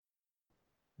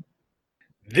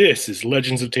This is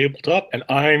Legends of Tabletop, and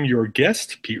I'm your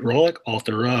guest, Pete Rawlik,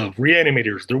 author of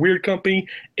Reanimators, The Weird Company,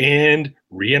 and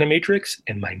Reanimatrix,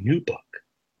 and my new book,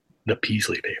 The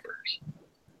Peasley Papers.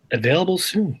 Available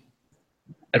soon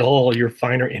at all your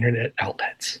finer internet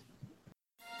outlets.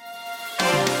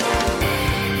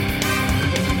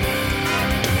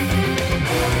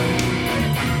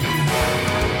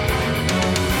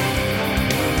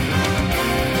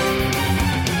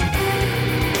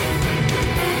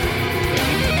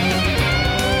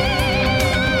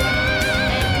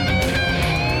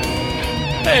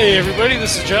 Hey everybody,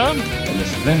 this is John. And this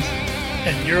is Vince.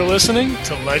 And you're listening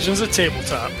to Legends of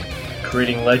Tabletop.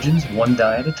 Creating legends one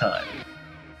die at a time.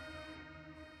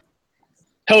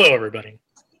 Hello everybody.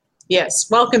 Yes,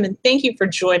 welcome and thank you for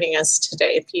joining us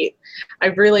today, Pete. I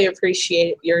really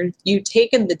appreciate you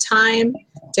taking the time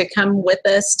to come with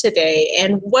us today.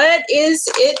 And what is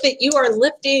it that you are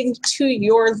lifting to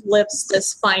your lips,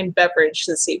 this fine beverage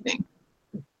this evening?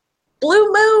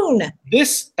 Blue Moon!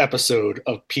 This episode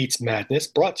of Pete's Madness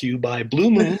brought to you by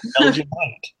Blue Moon Belgian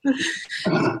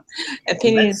White.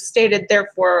 Opinions stated,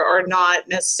 therefore, are not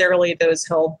necessarily those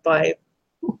held by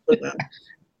Blue Moon.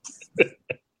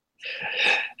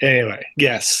 Anyway,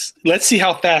 yes. Let's see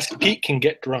how fast Pete can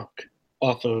get drunk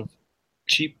off of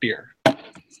cheap beer.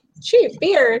 Cheap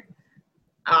beer?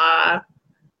 You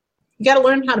gotta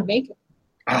learn how to make it.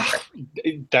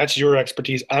 That's your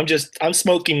expertise. I'm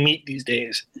smoking meat these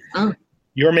days. Oh.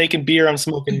 You're making beer, I'm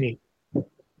smoking meat.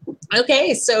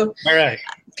 Okay, so All right.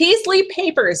 Peasley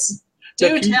Papers.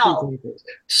 Do tell.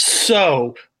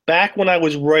 So, back when I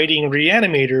was writing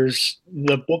Reanimators,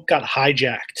 the book got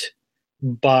hijacked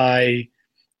by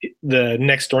the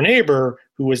next door neighbor,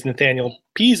 who was Nathaniel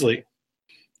Peasley,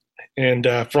 and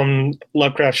from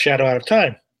Lovecraft's Shadow Out of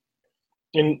Time.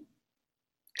 And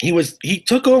he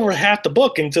took over half the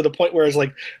book, and to the point where it's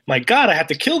like, my God, I have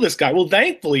to kill this guy. Well,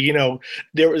 thankfully,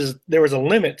 there was a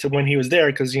limit to when he was there,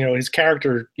 because his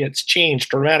character gets changed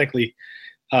dramatically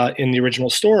in the original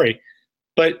story.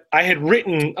 But I had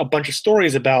written a bunch of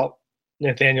stories about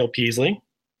Nathaniel Peasley,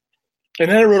 and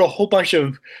then I wrote a whole bunch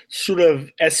of sort of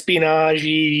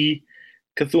espionage-y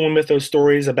Cthulhu Mythos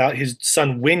stories about his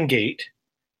son Wingate,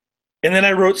 and then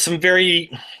I wrote some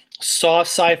very soft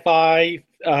sci-fi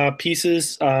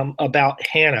pieces about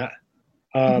Hannah,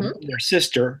 their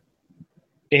sister.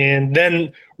 And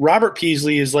then Robert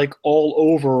Peasley is like all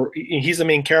over. He's the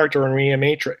main character in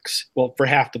Reanimatrix, well, for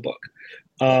half the book.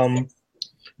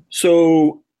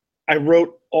 So I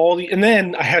wrote and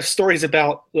then I have stories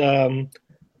about one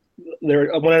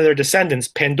of their descendants,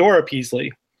 Pandora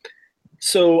Peasley.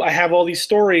 So I have all these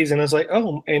stories, and I was like,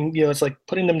 oh, and it's like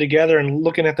putting them together and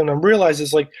looking at them, and I realize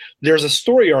it's like there's a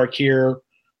story arc here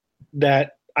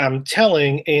that I'm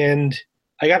telling, and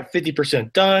I got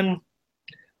 50% done.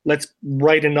 Let's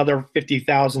write another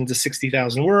 50,000 to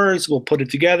 60,000 words. We'll put it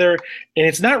together. And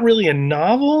it's not really a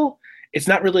novel. It's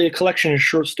not really a collection of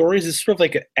short stories. It's sort of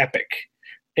like an epic.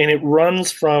 And it runs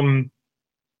from,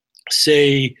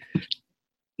 say,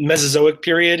 Mesozoic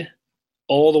period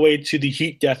all the way to the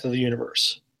heat death of the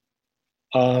universe.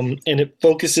 And it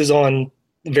focuses on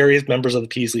various members of the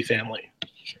Peasley family.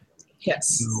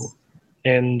 Yes.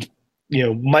 And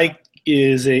Mike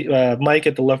at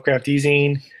the Lovecraft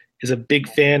E-Zine is a big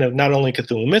fan of not only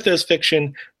Cthulhu Mythos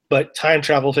fiction, but time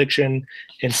travel fiction.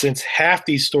 And since half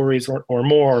these stories or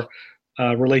more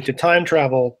relate to time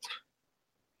travel,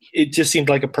 it just seemed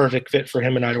like a perfect fit for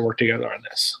him and I to work together on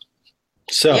this.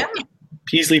 So, yeah.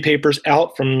 Peasley Papers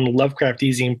out from Lovecraft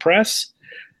E-Zine Press.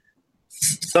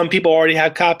 Some people already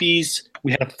have copies.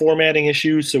 We had a formatting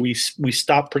issue, so we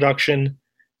stopped production.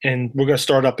 And we're going to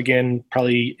start up again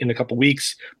probably in a couple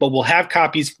weeks. But we'll have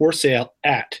copies for sale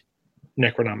at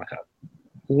Necronomica.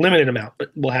 Limited amount, but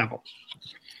we'll have them.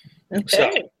 Okay. So,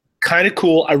 kind of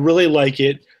cool. I really like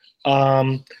it.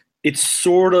 It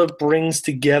sort of brings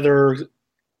together,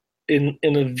 in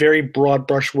a very broad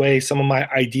brush way, some of my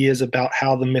ideas about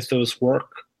how the mythos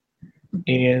work.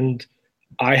 And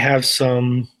I have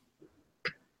some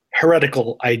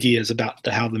heretical ideas about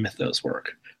how the mythos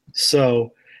work.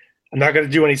 So I'm not going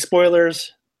to do any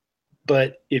spoilers,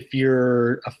 but if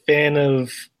you're a fan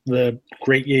of the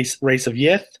great race of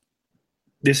Yith,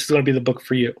 this is going to be the book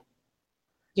for you.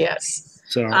 Yes.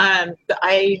 So I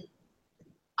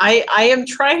am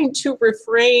trying to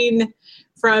refrain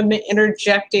from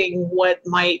interjecting what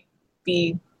might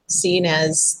be seen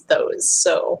as those.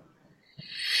 So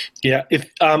yeah,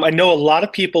 if I know a lot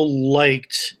of people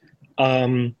liked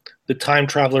the Time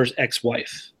Traveler's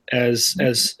ex-wife as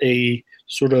a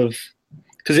sort of,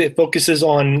 because it focuses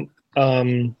on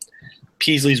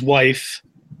Peasley's wife,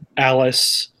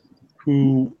 Alice,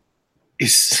 who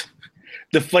is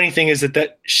the funny thing is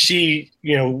that she,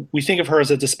 we think of her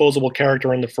as a disposable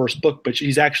character in the first book, but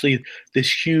she's actually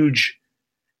this huge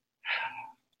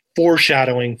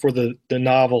foreshadowing for the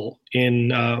novel in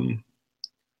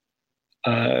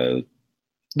The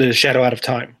Shadow Out of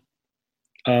Time.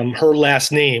 Her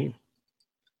last name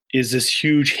is this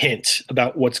huge hint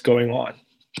about what's going on.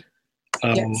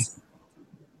 Yes.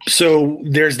 So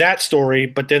there's that story,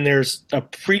 but then there's a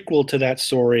prequel to that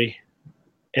story,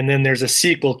 and then there's a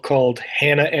sequel called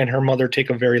Hannah and Her Mother Take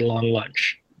a Very Long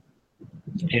Lunch.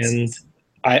 Yes. And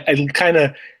I kind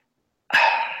of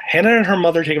Hannah and Her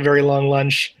Mother Take a Very Long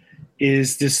Lunch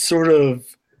is this sort of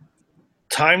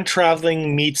time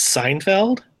traveling meets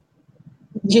Seinfeld.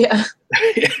 Yeah.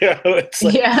 It's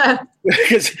like, Yeah.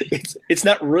 because it's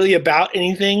not really about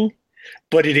anything,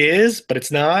 but it is, but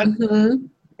it's not.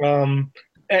 Mm-hmm.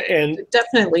 And It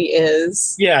definitely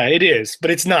is. yeah, it is,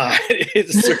 but it's not.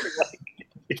 It's sort of like,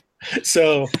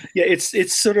 so yeah,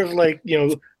 it's sort of like,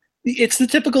 it's the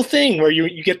typical thing where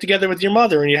you get together with your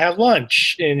mother and you have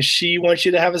lunch, and she wants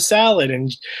you to have a salad,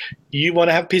 and you want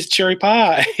to have a piece of cherry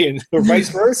pie, and or vice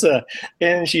versa,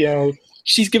 and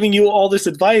she's giving you all this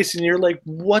advice, and you're like,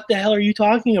 what the hell are you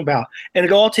talking about? And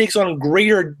it all takes on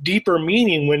greater, deeper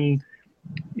meaning when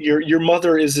your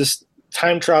mother is this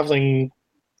time traveling,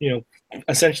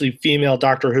 essentially female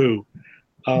Doctor Who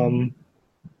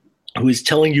is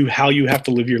telling you how you have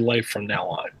to live your life from now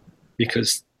on,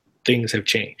 because things have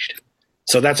changed.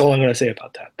 So that's all I'm going to say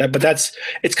about that. But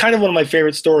it's kind of one of my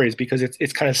favorite stories, because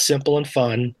it's kind of simple and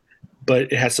fun, but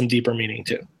it has some deeper meaning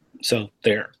too. So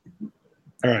there.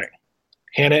 All right.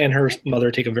 Hannah and Her Mother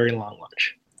Take a Very Long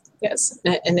Lunch. Yes,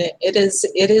 and it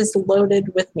is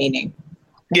loaded with meaning.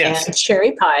 Yes. And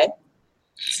cherry pie.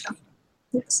 So,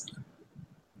 yes.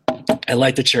 I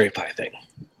like the cherry pie thing.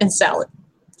 And salad.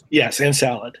 Yes, and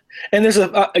salad. And there's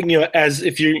as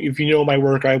if you know my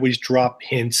work, I always drop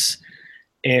hints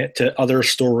to other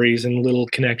stories and little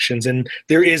connections. And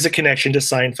there is a connection to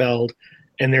Seinfeld,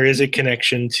 and there is a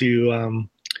connection to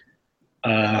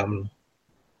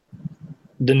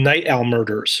the Night Owl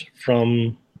murders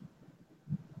from,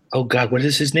 oh God, what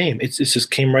is his name? It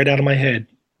just came right out of my head.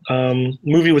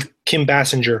 Movie with Kim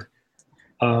Basinger.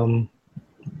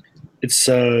 It's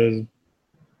anyway,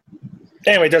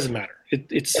 it doesn't matter.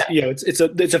 It's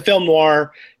a film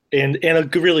noir and a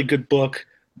really good book.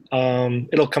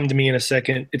 It'll come to me in a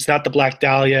second. It's not The Black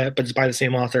Dahlia, but it's by the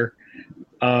same author.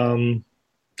 Doesn't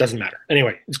matter.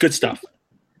 Anyway, it's good stuff.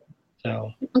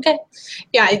 So Okay.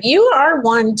 Yeah, you are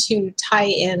one to tie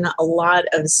in a lot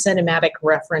of cinematic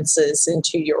references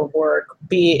into your work,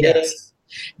 be yes.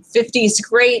 it 50s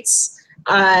greats,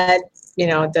 the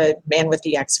Man with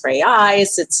the X-Ray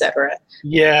Eyes, etc.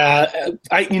 Yeah,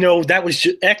 that was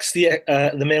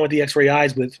the Man with the X-Ray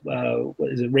Eyes with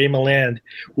what is it, Ray Milland,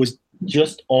 was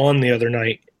just on the other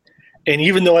night, and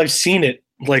even though I've seen it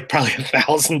like probably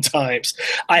 1,000 times,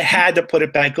 I had to put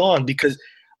it back on because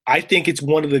I think it's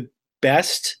one of the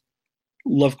best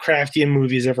Lovecraftian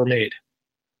movies ever made.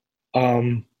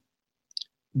 Ray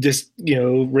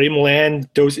Milland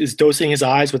is dosing his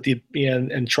eyes with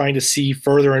and trying to see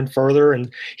further and further,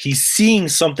 and he's seeing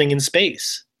something in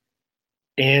space,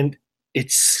 and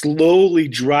it's slowly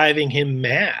driving him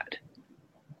mad.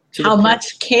 How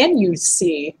much can you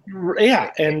see?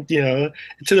 Yeah, and to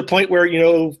the point where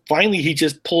finally he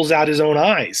just pulls out his own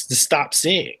eyes to stop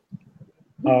seeing.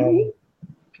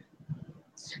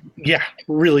 Yeah,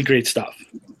 really great stuff.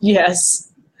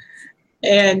 Yes,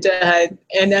 and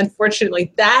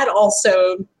unfortunately, that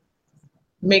also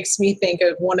makes me think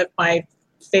of one of my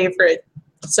favorite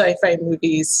sci-fi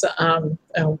movies.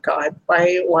 Oh God,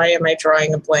 why am I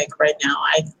drawing a blank right now?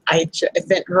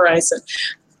 Event Horizon.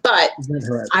 But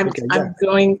I'm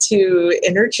going to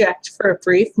interject for a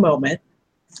brief moment,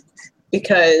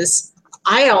 because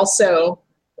I also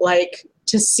like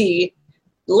to see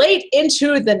late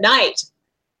into the night,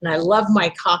 and I love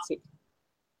my coffee.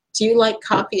 Do you like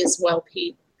coffee as well,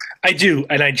 Pete? I do,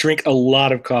 and I drink a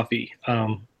lot of coffee.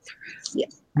 Yeah.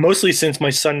 Mostly since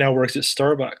my son now works at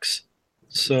Starbucks.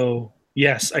 So,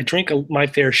 yes, I drink my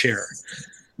fair share.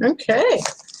 Okay.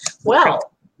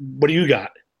 Well, what do you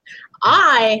got?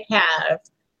 I have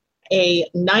a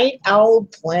Night Owl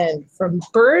blend from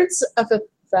Birds of a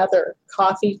Feather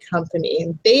Coffee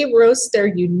Company. They roast their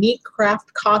unique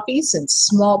craft coffees in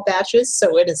small batches,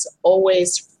 so it is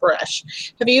always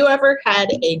fresh. Have you ever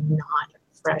had a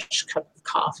non-fresh cup of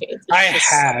coffee? I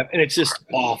have, and it's just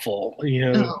awful. Oh,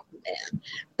 man.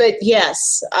 But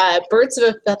yes, Birds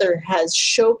of a Feather has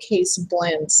showcase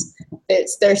blends.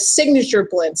 It's their signature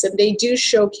blends, and they do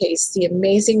showcase the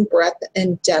amazing breadth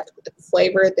and depth of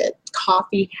flavor that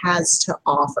coffee has to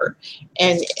offer.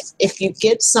 And if you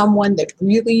get someone that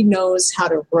really knows how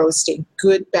to roast a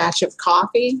good batch of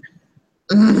coffee,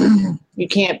 you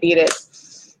can't beat it.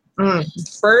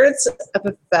 Birds of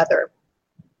a feather.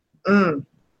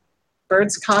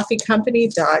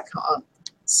 birdscoffeecompany.com.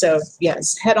 So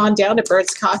yes, head on down to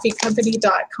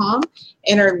birdscoffeecompany.com,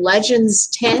 enter Legends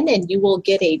 10, and you will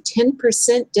get a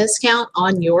 10% discount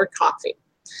on your coffee.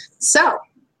 So.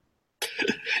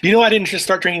 You know, I didn't just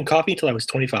start drinking coffee until I was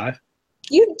 25.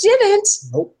 You didn't?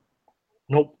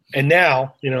 Nope. And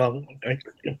now, you know, I'm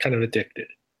kind of addicted.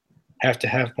 Have to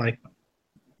have my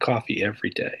coffee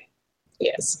every day.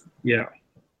 Yes. Yeah.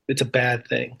 It's a bad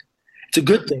thing. It's a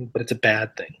good thing, but it's a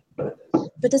bad thing.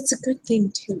 But it's a good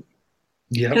thing, too.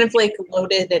 Yeah. Kind of like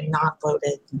loaded and not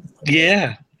loaded.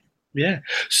 Yeah.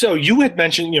 So you had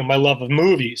mentioned, you know, my love of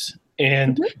movies.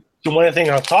 And so one of the things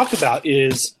I'll talk about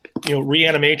is, you know,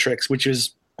 Reanimatrix, which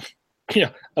is, you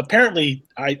know, apparently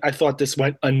I thought this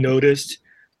went unnoticed,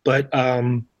 but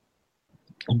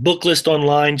Booklist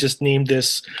Online just named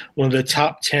this one of the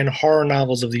top 10 horror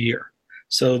novels of the year.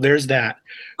 So there's that.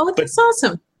 Oh, that's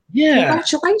awesome. Yeah.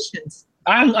 Congratulations.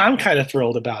 I'm kind of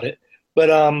thrilled about it.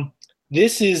 But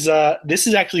this is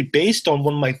actually based on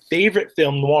one of my favorite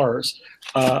film noirs,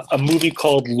 a movie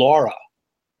called Laura,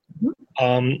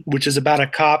 which is about a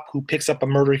cop who picks up a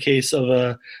murder case of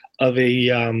a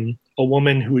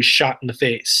woman who was shot in the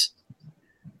face,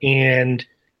 and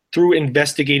through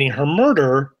investigating her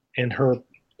murder and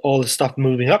all the stuff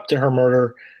moving up to her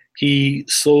murder, he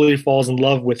slowly falls in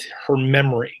love with her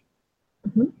memory.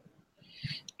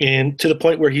 And to the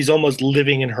point where he's almost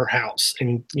living in her house.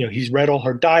 And, you know, he's read all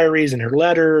her diaries and her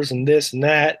letters and this and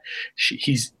that.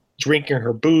 He's drinking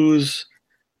her booze.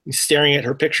 He's staring at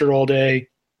her picture all day.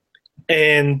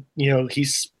 And, you know,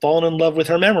 he's fallen in love with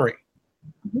her memory.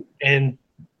 And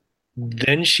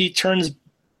then she turns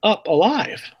up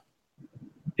alive.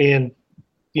 And,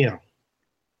 you know,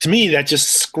 to me, that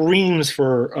just screams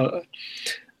for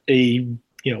a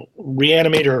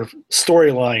Reanimator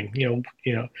storyline, you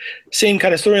know, same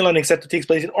kind of storyline, except it takes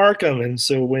place in Arkham. And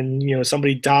so when, you know,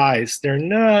 somebody dies, they're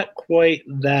not quite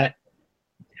that,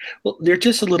 well, they're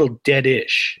just a little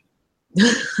dead-ish.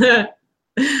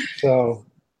 So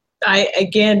I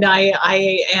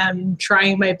am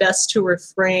trying my best to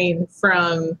refrain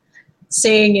from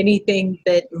saying anything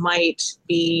that might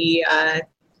be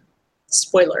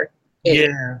spoiler.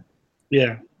 Yeah.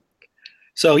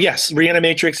 So yes,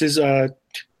 Reanimatrix is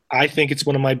I think it's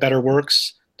one of my better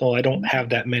works, though I don't have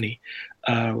that many.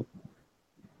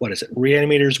 What is it?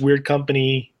 Reanimators, Weird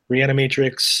Company,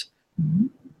 Reanimatrix.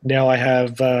 Now I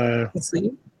have Papers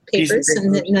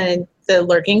and then the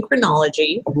Lurking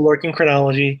Chronology. Lurking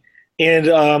Chronology, and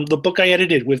the book I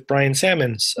edited with Brian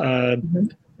Sammons,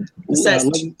 Legacy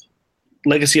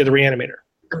of the Reanimator.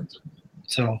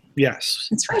 So yes,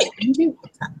 that's right. I do.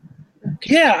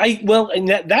 Yeah, and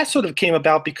that sort of came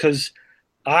about because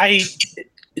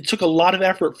it took a lot of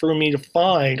effort for me to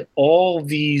find all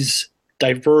these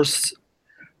diverse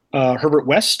Herbert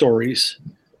West stories,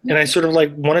 and I sort of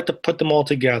like wanted to put them all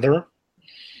together.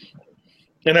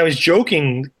 And I was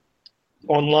joking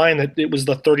online that it was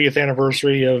the 30th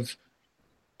anniversary of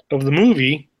the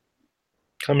movie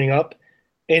coming up,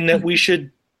 and that we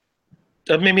should,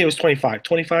 maybe it was 25,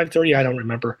 30, I don't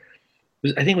remember.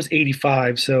 I think it was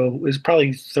 85, so it was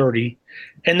probably 30.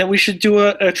 And that we should do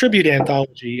a tribute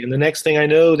anthology. And the next thing I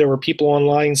know, there were people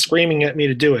online screaming at me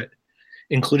to do it,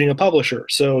 including a publisher.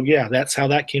 So yeah, that's how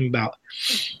that came about.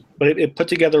 But it put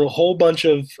together a whole bunch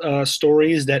of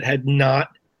stories that had not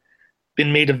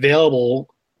been made available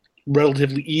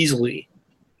relatively easily.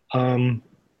 And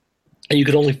you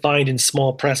could only find in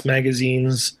small press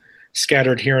magazines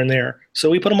scattered here and there. So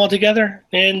we put them all together,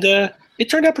 and it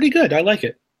turned out pretty good. I like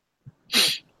it. I'm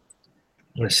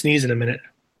going to sneeze in a minute.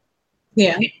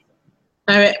 Yeah.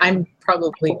 I'm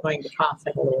probably going to cough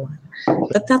in a little while,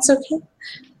 but that's okay.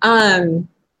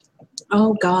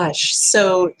 Oh gosh.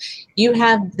 So you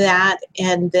have that,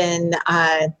 and then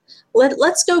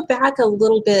let's go back a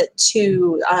little bit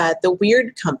to the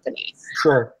Weird Company.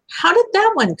 Sure. How did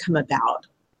that one come about?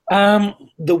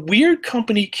 The Weird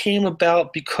Company came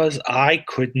about because I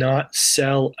could not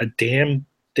sell a damn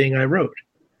thing I wrote.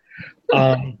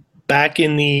 Back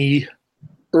in the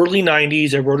early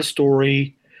 90s, I wrote a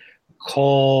story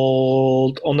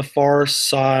called On the Far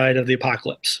Side of the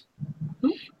Apocalypse.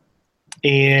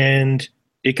 And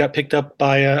it got picked up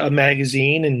by a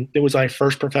magazine, and it was my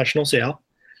first professional sale.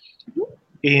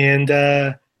 And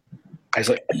I was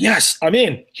like, yes, I'm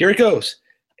in. Here it goes.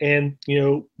 And,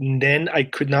 then I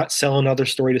could not sell another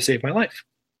story to save my life.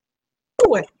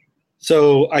 Oh,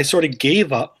 So I sort of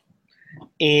gave up.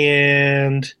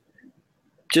 and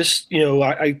just,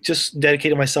 I just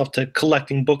dedicated myself to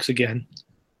collecting books again,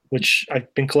 which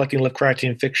I've been collecting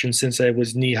Lovecraftian fiction since I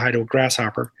was knee-high to a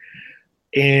grasshopper.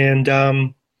 And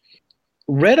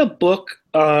read a book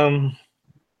it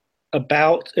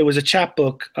was a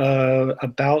chapbook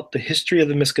about the history of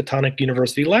the Miskatonic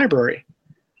University Library.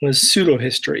 It was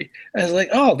pseudo-history. I was like,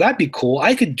 oh, that'd be cool.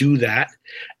 I could do that.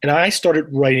 And I started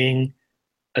writing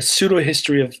a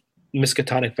pseudo-history of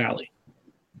Miskatonic Valley.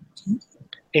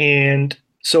 And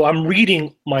so I'm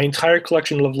reading my entire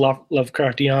collection of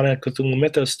Lovecraftiana, Cthulhu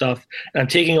Mythos stuff, and I'm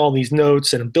taking all these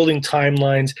notes, and I'm building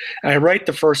timelines. And I write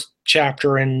the first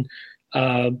chapter, and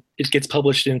it gets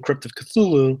published in Crypt of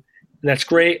Cthulhu, and that's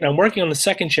great. And I'm working on the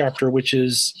second chapter, which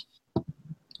is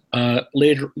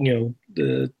later,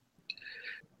 the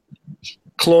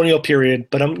colonial period.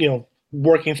 But I'm,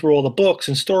 working through all the books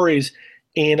and stories,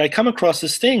 and I come across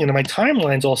this thing, and my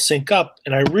timelines all sync up,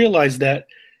 and I realize that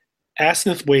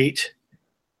Asnith Waite,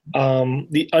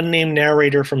 the unnamed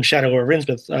narrator from Shadow over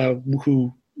Innsmouth,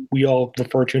 who we all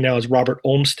refer to now as Robert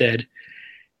Olmsted,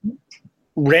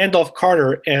 Randolph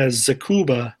Carter as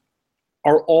Zakuba,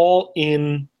 are all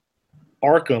in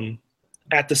Arkham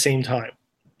at the same time.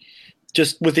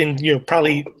 Just within,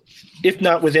 probably, if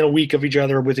not within a week of each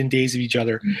other, within days of each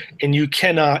other. And you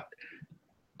cannot,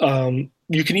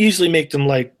 you can easily make them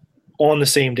like on the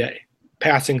same day,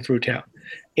 passing through town.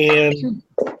 And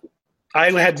I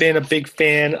had been a big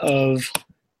fan of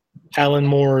Alan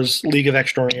Moore's League of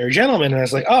Extraordinary Gentlemen, and I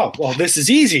was like, oh, well, this is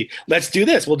easy. Let's do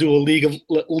this. We'll do a League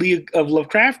of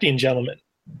Lovecraftian Gentlemen.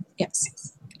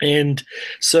 Yes. And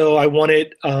so I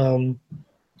wanted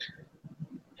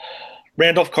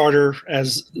Randolph Carter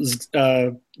as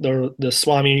the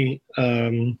Swami,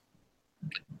 and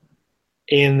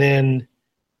then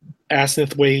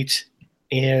Asnith Waite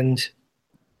and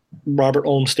Robert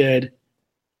Olmsted.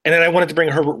 And then I wanted to bring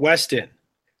Herbert West in.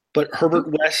 But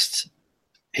Herbert West,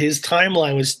 his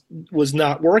timeline was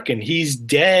not working. He's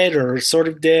dead, or sort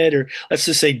of dead, or let's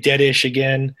just say deadish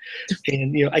again.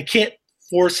 And I can't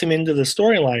force him into the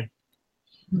storyline.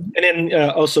 And then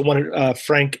also wanted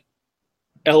Frank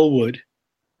Elwood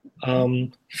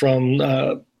from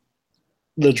The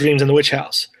Dreams in the Witch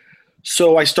House.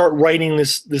 So I start writing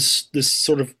this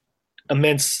sort of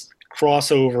immense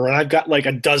crossover, and I've got like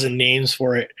a dozen names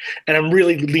for it, and I'm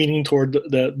really leaning toward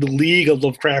the League of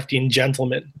Lovecraftian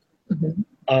Gentlemen.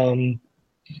 And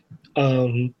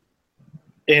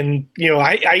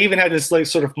I even had this like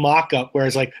sort of mock-up where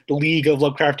it's like the League of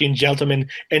Lovecraftian Gentlemen,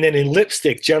 and then in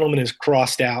lipstick, Gentleman is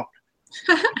crossed out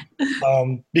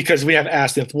because we have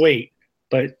Asnith Waite,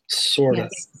 but sort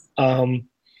of. Yes.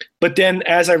 But then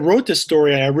as I wrote this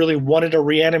story, I really wanted a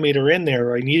reanimator in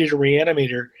there. I needed a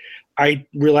reanimator. I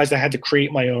realized I had to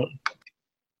create my own.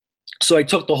 So I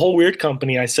took the whole Weird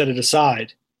Company, I set it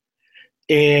aside,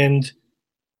 and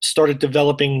started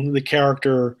developing the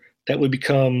character that would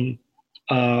become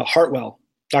Hartwell,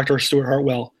 Dr. Stuart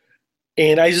Hartwell.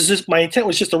 And my intent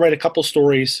was just to write a couple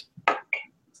stories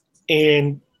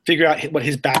and figure out what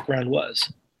his background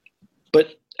was.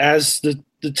 But as the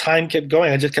time kept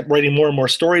going, I just kept writing more and more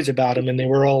stories about him, and they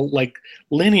were all like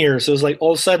linear. So it was like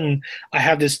all of a sudden I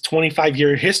have this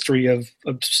 25-year history of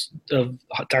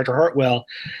Dr. Hartwell,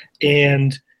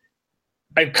 and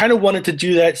I kind of wanted to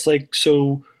do that. It's like,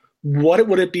 so what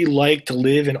would it be like to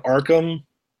live in Arkham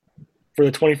for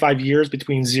the 25 years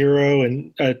between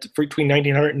between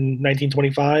 1900 and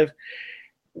 1925?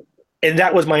 And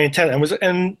that was my intent.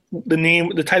 And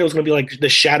the title was going to be like The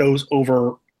Shadows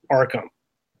over Arkham.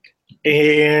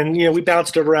 And, we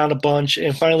bounced it around a bunch,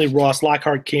 and finally Ross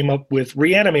Lockhart came up with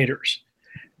Reanimators,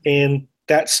 and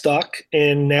that stuck.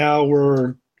 And now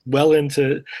we're well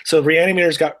into, so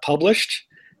Reanimators got published,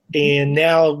 and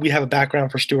now we have a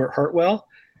background for Stuart Hartwell.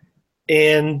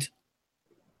 And,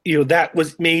 that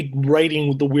was made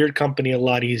writing the Weird Company a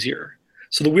lot easier.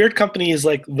 So the Weird Company is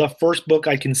like the first book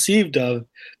I conceived of,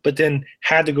 but then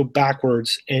had to go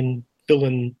backwards and fill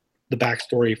in the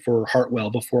backstory for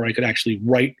Hartwell before I could actually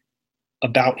write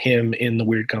about him in the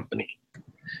Weird Company.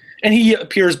 And he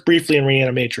appears briefly in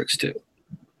Reanimatrix too.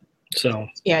 So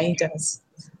yeah, he does.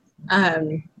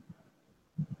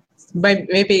 But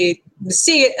maybe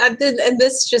see, and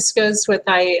this just goes with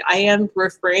I am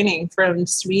refraining from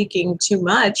speaking too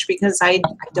much because I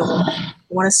don't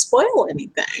want to spoil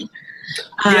anything.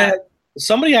 Yeah,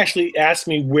 somebody actually asked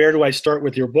me, where do I start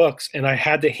with your books? And I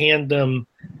had to hand them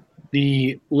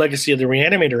the Legacy of the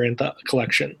Reanimator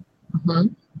collection.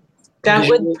 Mm-hmm. That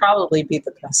would probably be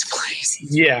the best place.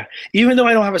 Yeah. Even though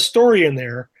I don't have a story in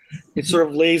there, it sort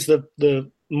of lays the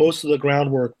most of the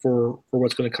groundwork for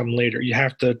what's going to come later. You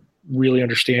have to really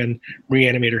understand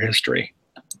Reanimator history.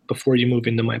 before you move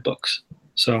into my books.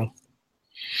 So,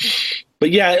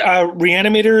 but yeah,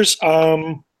 Reanimators,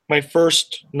 my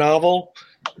first novel.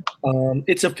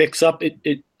 It's a fix-up.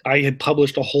 I had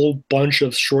published a whole bunch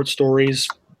of short stories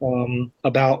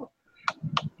about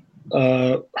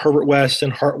Herbert West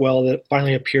and Hartwell that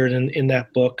finally appeared in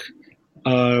that book.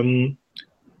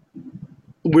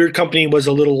 Weird Company was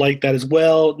a little like that as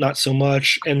well, not so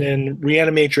much. And then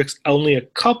Reanimatrix, only a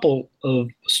couple of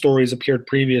stories appeared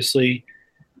previously.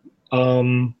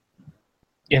 And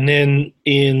then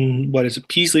in,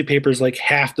 Peasley Papers, like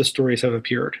half the stories have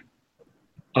appeared.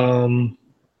 And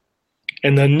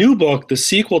the new book, the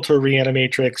sequel to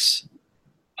Reanimatrix,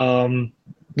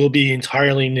 will be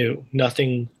entirely new.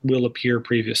 Nothing will appear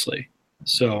previously.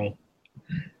 So,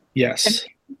 yes.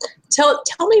 Tell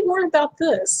me more about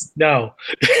this. No.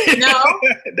 No?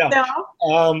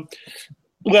 No.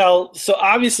 Well, so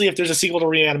obviously if there's a sequel to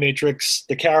Reanimatrix,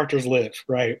 the characters live,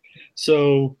 right?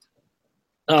 So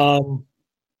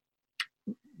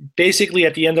basically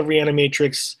at the end of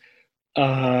Reanimatrix,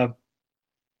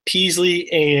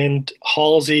 Peasley and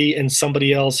Halsey and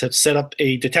somebody else have set up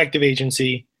a detective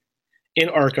agency in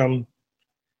Arkham,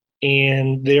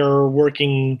 and they're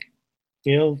working,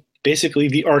 basically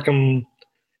the Arkham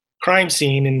crime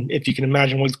scene. And if you can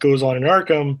imagine what goes on in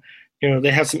Arkham,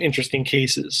 they have some interesting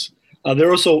cases.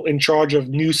 They're also in charge of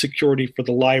new security for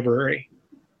the library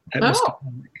at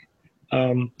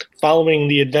Miskatonic. Following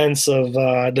the events of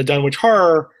the Dunwich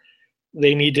Horror,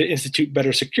 they need to institute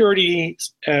better security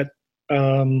at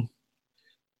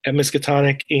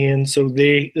Miskatonic, and so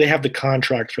they have the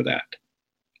contract for that,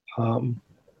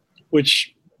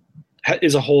 which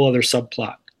is a whole other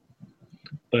subplot.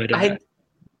 But I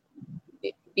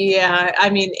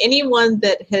mean, anyone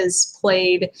that has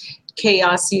played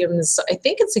Chaosium's, I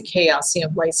think it's a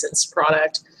Chaosium licensed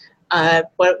product.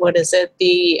 What is it?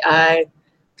 The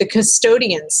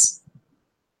Custodians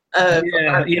of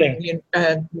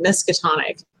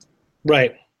Miskatonic.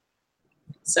 Right.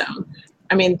 So,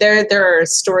 I mean, there are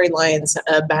storylines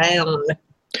abound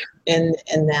in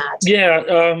that. Yeah,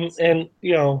 and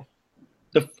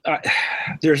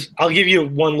I'll give you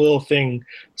one little thing.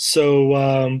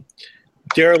 So,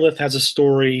 Derelith has a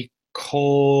story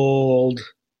called,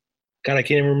 God, I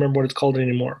can't even remember what it's called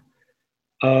anymore.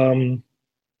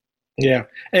 Yeah.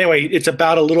 Anyway, it's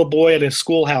about a little boy at a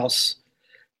schoolhouse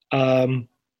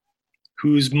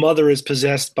whose mother is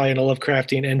possessed by an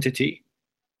Lovecraftian entity.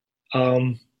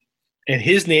 And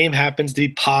his name happens to be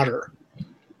Potter.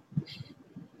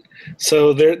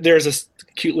 So there's a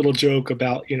cute little joke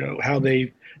about, how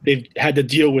they've had to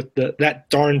deal with that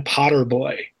darn Potter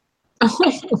boy.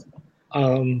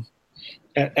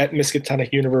 At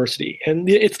Miskatonic University, and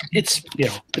it's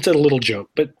a little joke,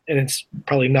 and it's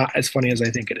probably not as funny as I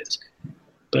think it is,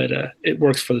 but it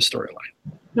works for the storyline.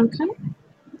 Okay,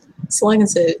 as long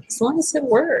as it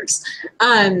works.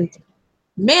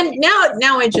 Man,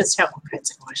 now I just have all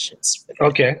kinds of questions for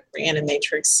the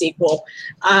Reanimatrix sequel.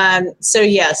 So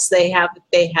yes, they have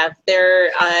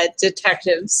their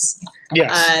detectives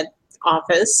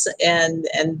office, and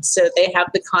so they have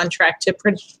the contract to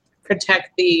protect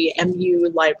the MU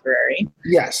library.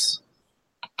 Yes.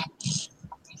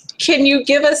 Can you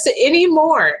give us any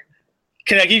more?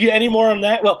 Can I give you any more on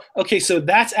that? Well, okay, so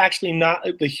that's actually not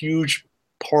the huge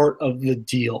part of the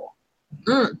deal.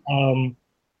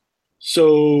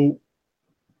 So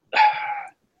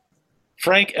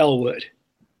Frank Elwood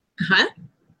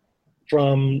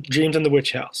from Dreams in the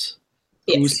Witch House,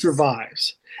 who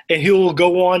survives, and he will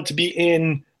go on to be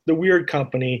in the Weird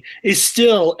Company, is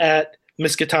still at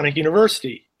Miskatonic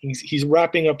University. He's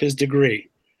wrapping up his degree.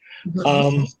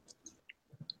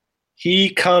 He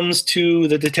comes to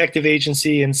the detective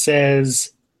agency and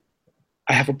says,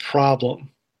 I have a problem.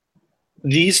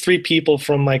 These 3 people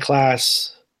from my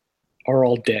class are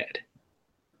all dead.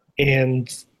 And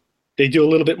they do a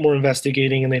little bit more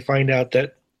investigating, and they find out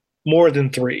that more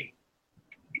than 3.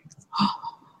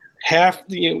 Half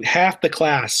the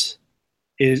class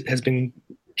has been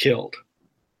killed.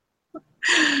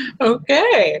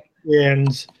 Okay.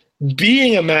 And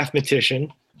being a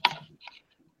mathematician,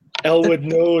 Elwood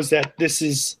knows that this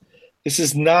is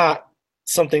not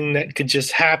something that could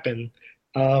just happen.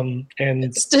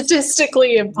 And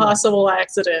statistically impossible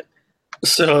accident.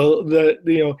 So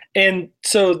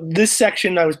so this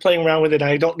section, I was playing around with it.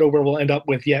 I don't know where we'll end up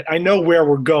with yet. I know where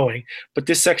we're going, but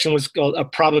this section was called a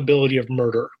probability of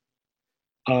murder.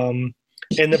 And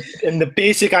the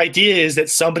basic idea is that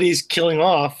somebody's killing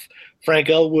off Frank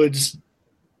Elwood's,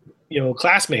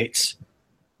 classmates,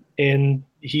 and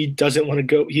he doesn't want to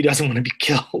go. He doesn't want to be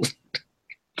killed.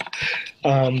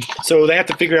 So they have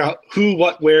to figure out who,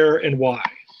 what, where, and why.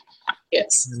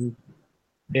 Yes.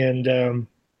 And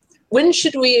When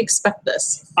should we expect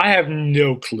this? I have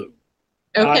no clue.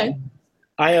 Okay.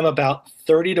 I am about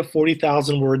 30 to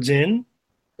 40,000 words in,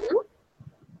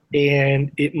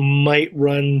 and it might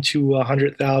run to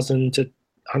 100,000 to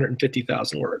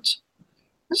 150,000 words.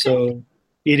 Okay. So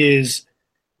it is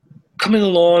coming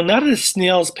along, not at a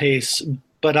snail's pace,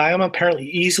 but I am apparently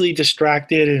easily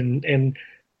distracted and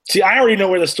see, I already know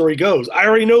where the story goes. I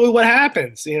already know what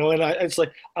happens, and it's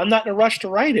like I'm not in a rush to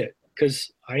write it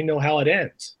because I know how it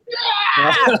ends.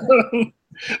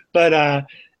 But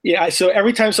yeah, so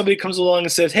every time somebody comes along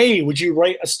and says, "Hey, would you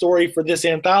write a story for this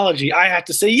anthology?" I have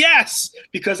to say yes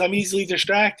because I'm easily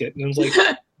distracted, and I was like,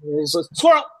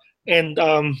 "Swirl!" And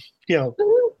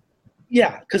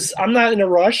yeah, because I'm not in a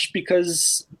rush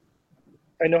because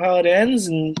I know how it ends,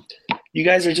 and you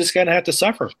guys are just gonna have to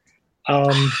suffer.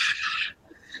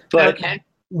 But Okay.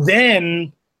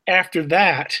 then after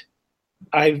that,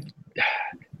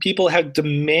 people have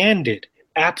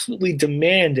absolutely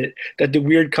demanded that the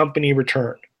Weird Company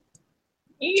return.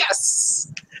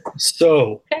 Yes.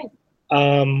 So, Okay.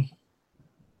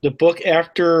 the book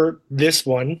after this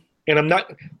one, and it's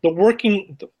not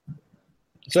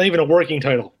even a working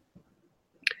title.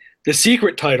 The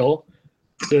secret title,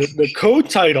 the code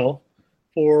title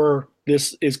for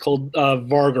this is called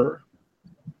Vargar,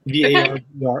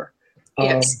 V-A-R-G-R.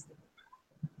 Yes.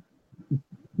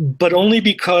 But only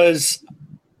because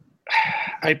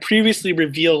I previously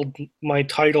revealed my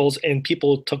titles and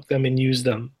people took them and used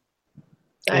them.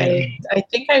 I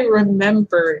think I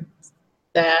remember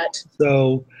that.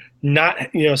 So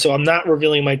so I'm not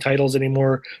revealing my titles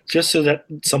anymore, just so that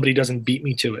somebody doesn't beat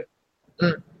me to it.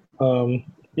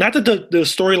 Not that the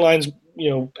storylines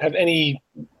have any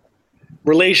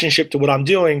relationship to what I'm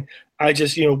doing. I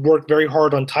just work very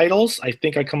hard on titles. I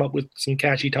think I come up with some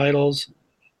catchy titles,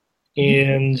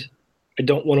 and I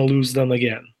don't want to lose them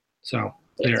again. So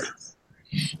there.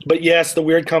 But yes, the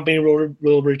Weird Company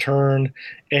will return,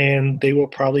 and they will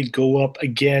probably go up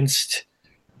against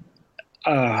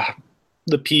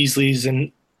the Peasleys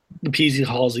and the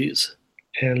Peaslee-Halseys.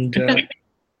 And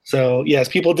so, yes,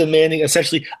 people demanding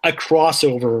essentially a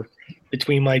crossover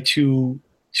between my two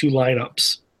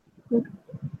lineups.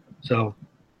 So,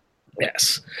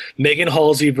 yes, Megan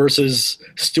Halsey versus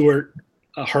Stuart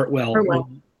Hartwell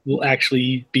will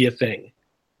actually be a thing.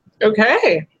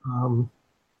 Okay.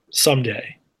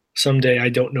 Someday, I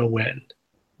don't know when.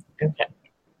 Okay.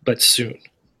 But soon.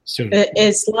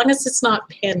 As long as it's not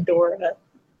Pandora,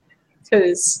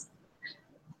 because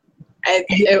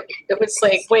it was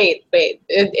like, wait,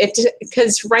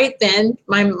 because right then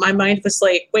my mind was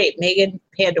like, wait, Megan,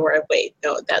 Pandora, wait,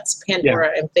 no, that's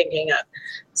Pandora I'm thinking of.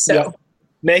 So yeah.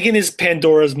 Megan is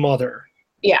Pandora's mother.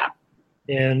 Yeah.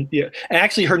 And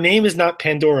actually her name is not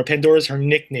Pandora. Pandora is her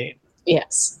nickname.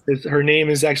 Yes. Her name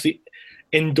is actually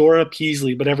Endora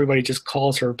Peaslee, but everybody just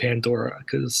calls her Pandora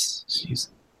because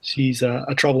she's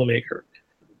a troublemaker.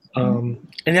 And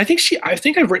I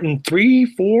think I've written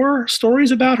 3-4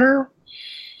 stories about her,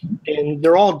 and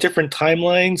they're all different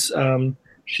timelines.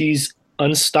 She's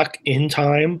unstuck in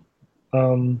time,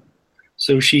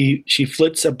 so she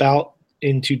flits about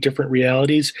into different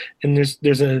realities, and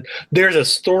there's a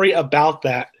story about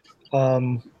that.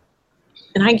 And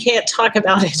I can't talk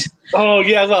about it. Oh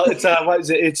yeah, well it's what is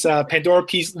it? It's Pandora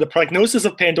Peaslee, the prognosis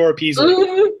of Pandora Peaslee.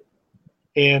 Mm-hmm.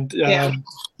 And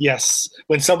yes,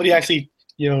 when somebody actually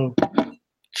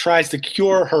tries to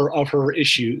cure her of her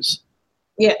issues.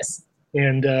 Yes.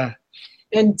 And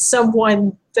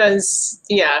someone does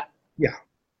yes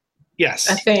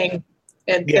a thing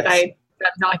and yes. that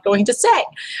I'm not going to say.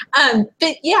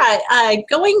 But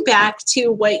going back to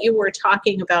what you were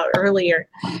talking about earlier,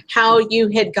 how you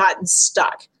had gotten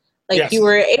stuck. Like yes. You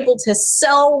were able to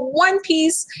sell one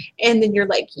piece and then you're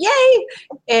like, yay!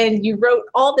 And you wrote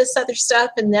all this other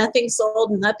stuff and nothing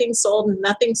sold and nothing sold and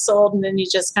nothing sold, and then you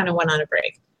just kind of went on a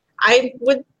break. I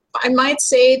might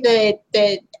say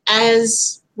that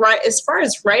as far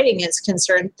as writing is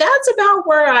concerned, that's about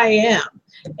where I am.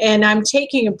 And I'm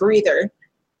taking a breather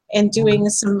and doing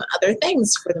some other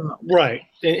things for the moment. Right.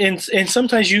 And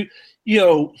sometimes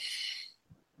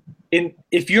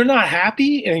if you're not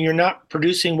happy and you're not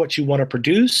producing what you want to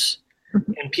produce,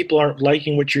 and people aren't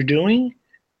liking what you're doing,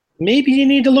 maybe you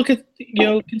need to look at,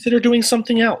 consider doing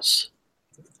something else.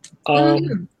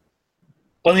 On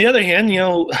the other hand,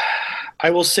 I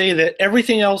will say that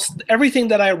everything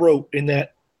that I wrote in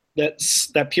that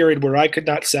period where I could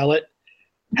not sell it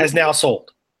has now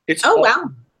sold.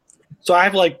 Wow. So I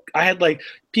had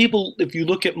people, if you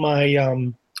look at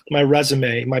my my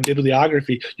resume, my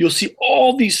bibliography, you'll see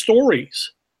all these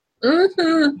stories.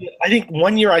 Mm-hmm. I think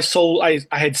one year I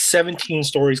had 17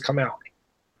 stories come out.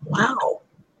 Wow.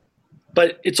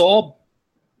 but it's all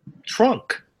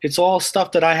trunk. It's all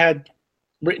stuff that I had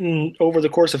written over the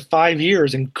course of 5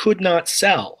 years and could not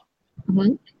sell.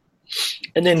 Mhm.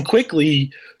 And then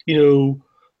quickly,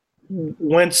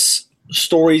 once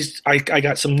stories, I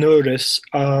got some notice,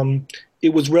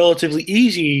 it was relatively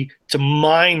easy to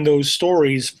mine those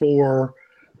stories for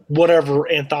whatever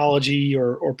anthology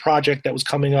or project that was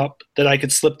coming up that I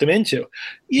could slip them into.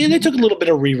 Yeah, they took a little bit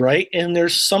of rewrite, and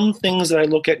there's some things that I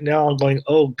look at now and going,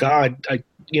 oh God,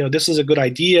 this is a good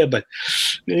idea, but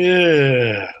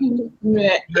yeah,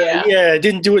 it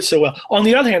didn't do it so well. On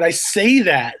the other hand, I say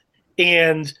that,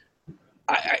 and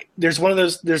there's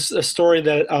a story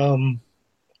that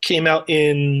came out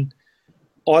in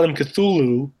Autumn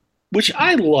Cthulhu, which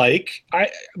I like,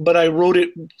 but I wrote it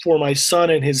for my son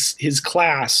and his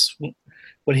class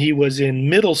when he was in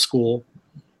middle school.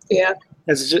 Yeah.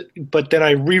 But then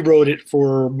I rewrote it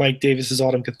for Mike Davis's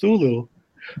Autumn Cthulhu.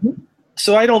 Mm-hmm.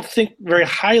 So I don't think very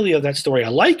highly of that story. I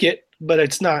like it, but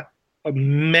it's not a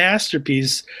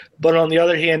masterpiece. But on the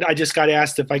other hand, I just got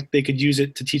asked if they could use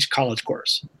it to teach college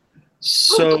course.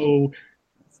 So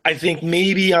I think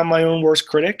maybe I'm my own worst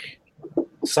critic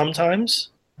sometimes.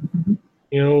 Mm-hmm.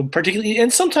 Particularly,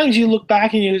 and sometimes you look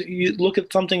back and you look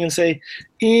at something and say,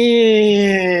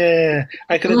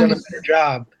 I could have done a better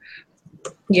job.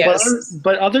 Yes.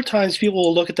 But other times people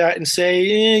will look at that and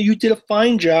say, you did a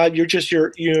fine job. You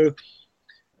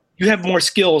have more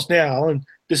skills now. And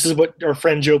this is what our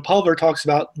friend Joe Pulver talks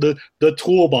about, the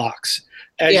toolbox.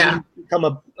 As you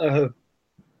become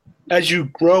as you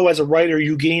grow as a writer,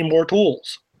 you gain more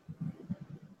tools.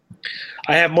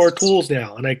 I have more tools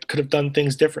now, and I could have done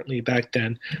things differently back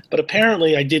then. But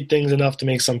apparently I did things enough to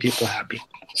make some people happy.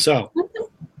 So,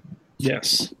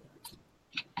 yes.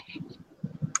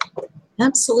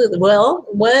 Absolutely. Well,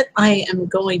 what I am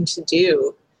going to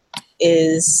do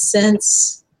is do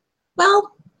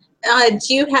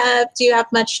you have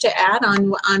much to add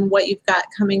on what you've got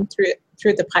coming through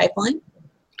the pipeline?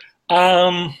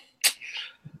 I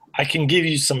can give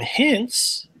you some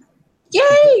hints.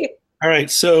 Yay! All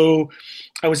right, so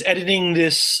I was editing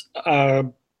this. I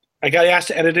got asked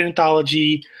to edit an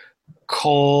anthology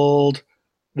called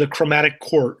The Chromatic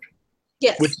Court,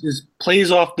 yes, which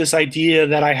plays off this idea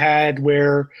that I had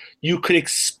where you could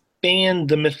expand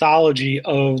the mythology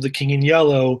of the King in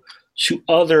Yellow to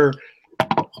other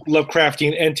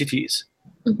Lovecraftian entities.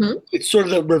 Mm-hmm. It's sort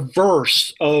of the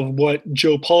reverse of what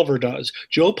Joe Pulver does.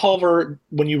 Joe Pulver,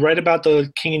 when you write about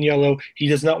the King in Yellow, he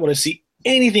does not want to see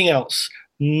anything else.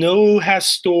 No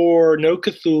Hastur, no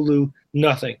Cthulhu,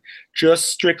 nothing.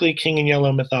 Just strictly King in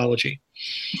Yellow mythology.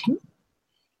 Mm-hmm.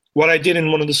 What I did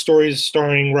in one of the stories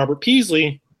starring Robert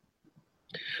Peasley,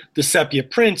 The Sepia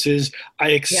Prince, is I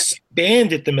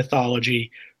expanded the mythology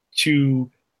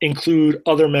to include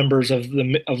other members of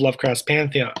Lovecraft's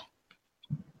pantheon.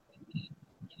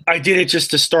 I did it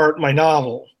just to start my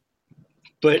novel,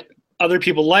 but other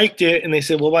people liked it, and they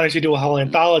said, well, why don't you do a whole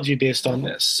anthology based on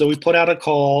this? So we put out a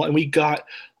call, and we got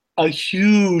a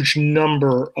huge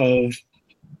number of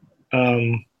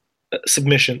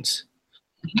submissions.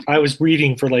 I was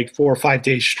reading for like 4 or 5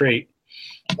 days straight,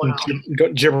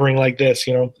 gibbering like this,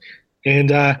 and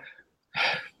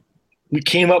we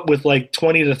came up with like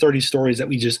 20 to 30 stories that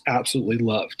we just absolutely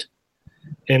loved.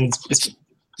 And it's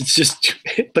just,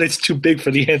 but it's too big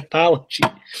for the anthology.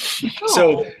 Oh.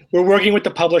 So we're working with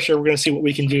the publisher. We're going to see what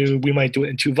we can do. We might do it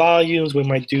in 2 volumes. We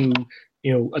might do,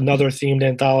 another themed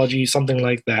anthology, something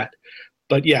like that.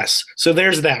 But yes, so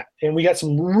there's that. And we got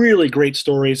some really great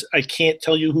stories. I can't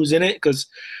tell you who's in it because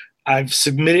I've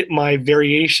submitted my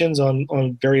variations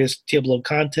on various table of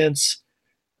contents.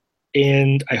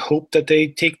 And I hope that they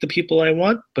take the people I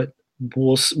want, but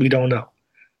we don't know.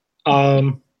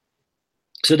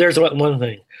 So there's one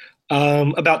thing.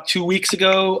 About 2 weeks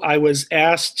ago, I was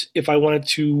asked if I wanted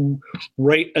to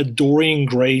write a Dorian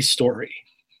Gray story.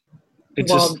 Add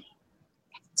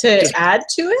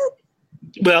to it?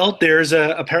 Well, there's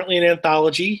apparently an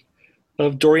anthology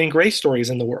of Dorian Gray stories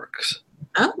in the works.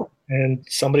 Oh. And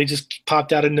somebody just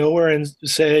popped out of nowhere and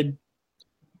said,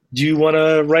 do you want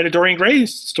to write a Dorian Gray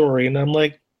story? And I'm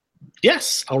like,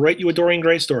 yes, I'll write you a Dorian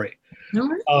Gray story. All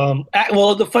right.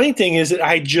 Well, the funny thing is that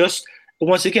I just,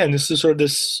 once again, this is sort of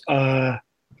this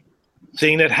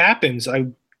thing that happens. I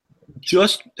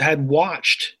just had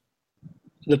watched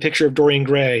The Picture of Dorian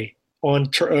Gray on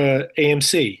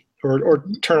AMC or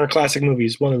Turner Classic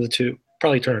Movies, one of the two,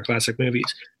 probably Turner Classic Movies,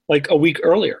 like a week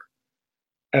earlier.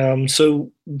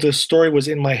 So the story was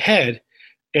in my head,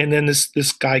 and then this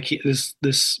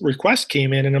request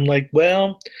came in, and I'm like,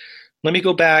 well, let me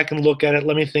go back and look at it.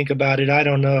 Let me think about it. I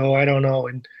don't know.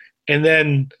 And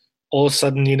then all of a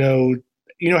sudden, you know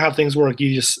how things work.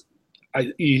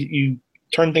 you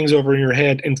turn things over in your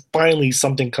head, and finally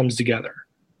something comes together.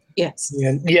 Yes.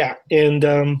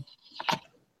 And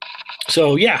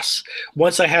so yes,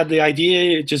 once I had the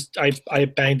idea, I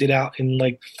banged it out in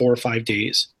like 4 or 5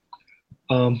 days.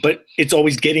 But it's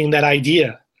always getting that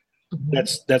idea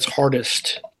that's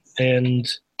hardest, and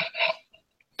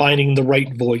finding the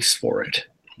right voice for it.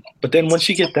 But then once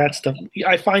you get that stuff,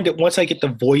 I find that once I get the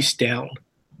voice down,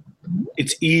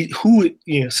 it's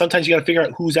sometimes you got to figure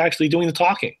out who's actually doing the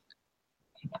talking.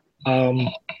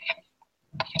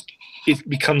 It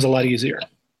becomes a lot easier.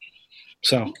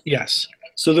 So yes,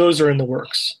 so those are in the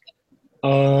works.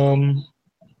 I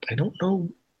don't know.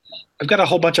 I've got a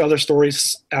whole bunch of other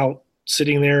stories out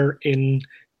sitting there in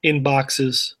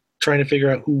boxes, trying to figure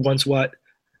out who wants what.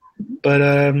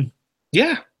 But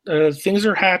things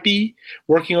are happy.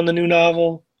 Working on the new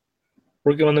novel,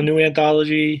 working on the new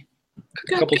anthology,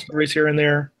 a couple stories here and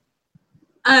there.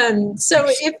 So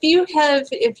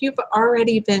if you've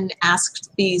already been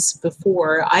asked these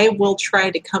before, I will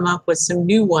try to come up with some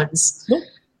new ones. Nope.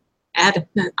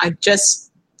 I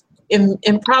just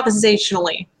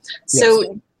improvisationally.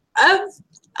 So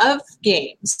of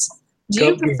games, do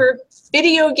you prefer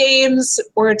video games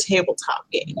or tabletop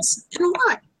games, and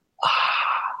why?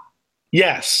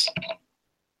 Yes.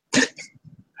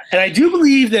 And I do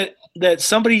believe that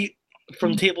somebody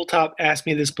from tabletop asked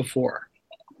me this before.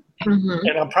 Mm-hmm.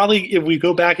 And I'll probably, if we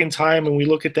go back in time and we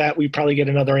look at that, we probably get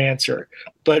another answer.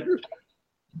 But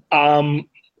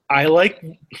I like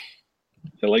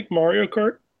Mario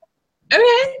Kart.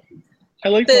 Okay. I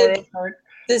like Mario Kart.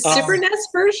 The Super NES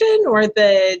version or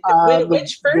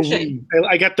which version?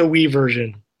 I got the Wii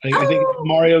version. I think it's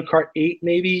Mario Kart 8,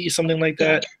 maybe something like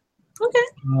that. Okay.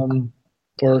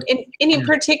 Or any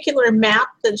particular map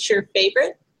that's your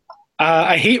favorite?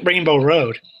 I hate Rainbow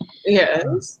Road.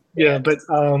 Yes. Yeah, but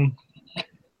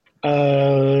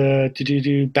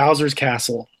Bowser's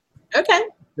Castle. Okay.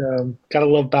 Gotta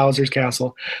love Bowser's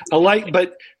Castle.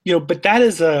 But that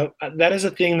is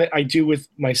a thing that I do with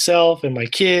myself and my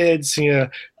kids.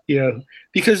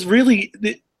 Because really,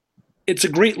 it's a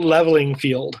great leveling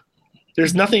field.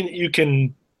 There's nothing you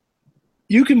can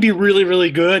be really,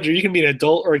 really good, or you can be an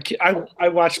adult or a kid. I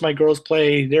watched my girls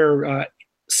play. They're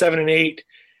 7 and 8,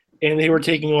 and they were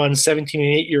taking on 17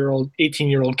 and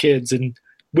 18-year-old kids and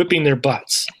whipping their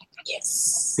butts.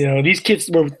 Yes. These kids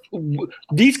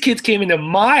came into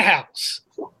my house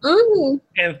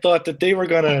and thought that they were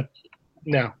gonna.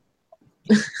 No.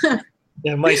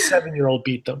 Yeah, my 7-year-old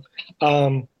beat them.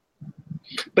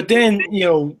 But then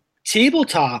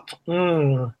tabletop.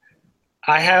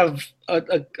 I have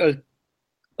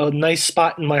a nice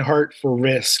spot in my heart for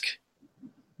Risk.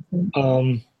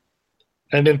 I've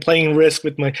been playing Risk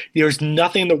with there's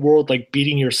nothing in the world like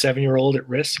beating your 7-year-old at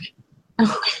Risk.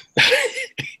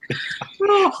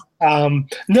 No,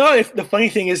 the funny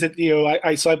thing is that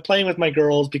I'm playing with my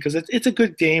girls because it's a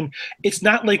good game. It's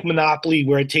not like Monopoly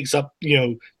where it takes up.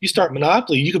 You start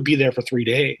Monopoly, you could be there for 3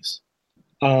 days.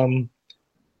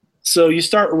 So you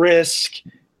start Risk,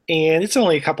 and it's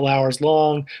only a couple hours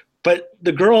long. But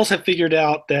the girls have figured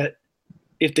out that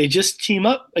if they just team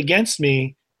up against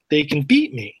me, they can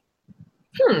beat me.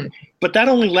 But that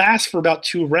only lasts for about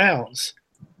 2 rounds,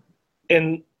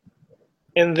 and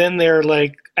then they're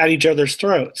like at each other's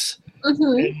throats.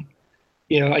 And,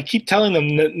 I keep telling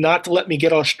them not to let me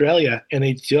get Australia, and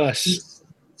they just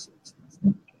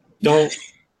don't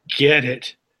get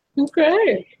it.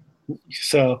 Okay.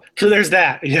 So there's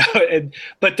that.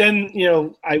 But then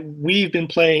we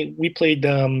played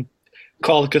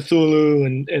Call of Cthulhu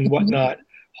and whatnot,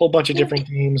 whole bunch of different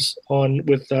games on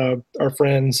with our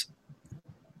friends.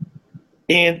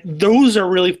 And those are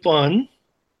really fun.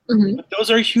 But those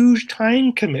are huge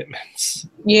time commitments.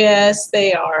 Yes,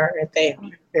 they are. They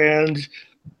are. And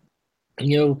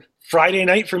Friday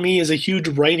night for me is a huge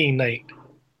writing night.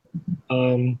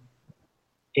 And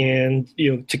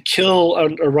to kill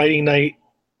a writing night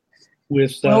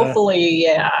with hopefully,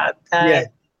 yeah.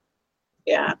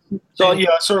 So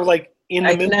sort of like in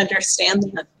the middle. I can understand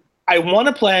that. I want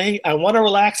to play. I want to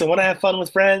relax. I want to have fun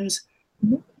with friends.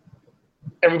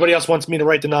 Everybody else wants me to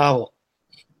write the novel.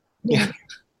 Yeah.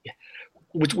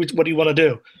 Which what do you want to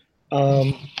do?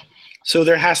 So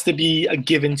there has to be a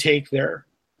give and take there.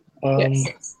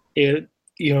 Yes. And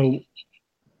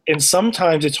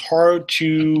sometimes it's hard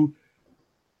to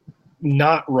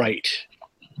not write.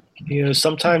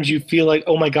 Sometimes you feel like,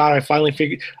 oh my God, I finally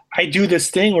figured. I do this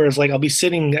thing where it's like I'll be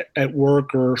sitting at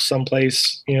work or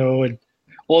someplace, and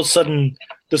all of a sudden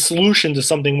the solution to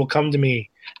something will come to me.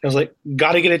 And I was like,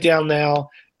 got to get it down now,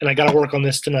 and I got to work on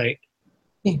this tonight.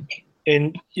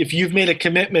 And if you've made a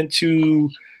commitment to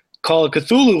Call of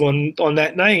Cthulhu on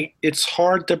that night, it's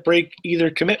hard to break either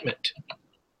commitment.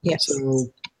 Yes. So,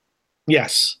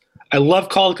 yes, I love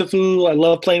Call of Cthulhu. I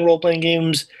love playing role-playing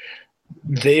games.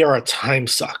 They are a time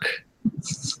suck.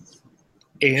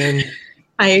 And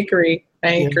I agree.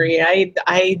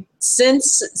 I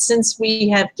since we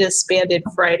have disbanded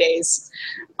Fridays,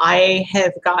 I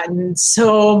have gotten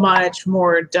so much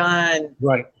more done.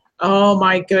 right. Oh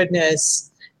my goodness.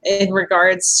 In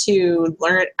regards to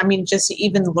just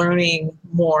even learning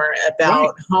more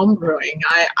about home brewing.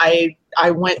 I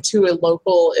went to a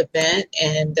local event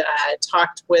and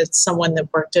talked with someone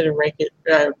that worked at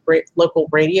a local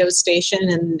radio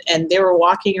station, and they were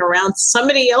walking around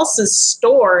somebody else's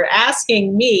store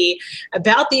asking me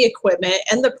about the equipment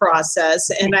and the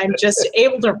process, and I'm just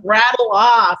able to rattle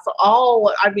off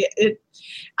all.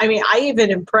 I even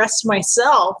impressed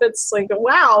myself. It's like,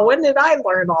 wow, when did I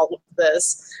learn all of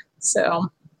this? So.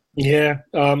 Yeah,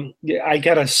 I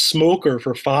got a smoker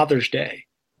for Father's Day.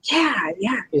 Yeah.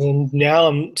 And now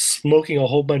I'm smoking a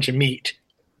whole bunch of meat.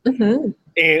 Mm-hmm.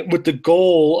 And with the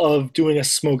goal of doing a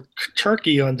smoked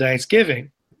turkey on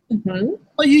Thanksgiving. Mm-hmm.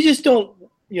 Well, you just don't,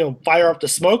 fire up the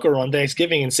smoker on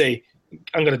Thanksgiving and say,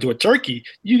 I'm going to do a turkey.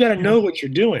 You got to know what you're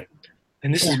doing.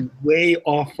 And this is way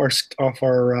off our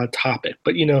topic.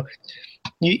 But, if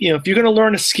you're going to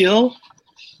learn a skill.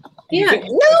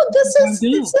 This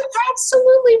is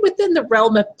absolutely within the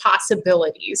realm of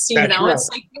possibilities. That's right. It's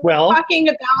like we're talking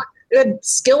about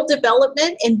skill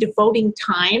development and devoting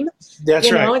time.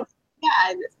 That's right.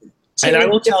 And I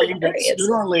will tell you that areas.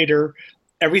 sooner or later,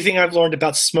 everything I've learned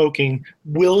about smoking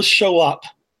will show up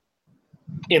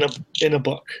in a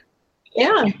book.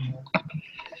 Yeah.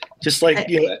 Just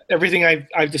like everything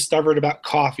I've discovered about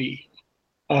coffee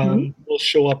will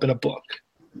show up in a book.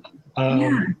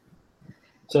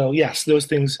 So yes, those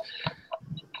things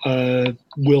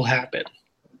will happen.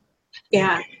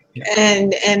 Yeah.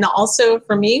 And also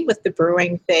for me with the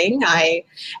brewing thing, I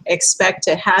expect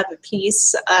to have a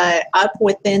piece up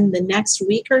within the next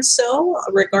week or so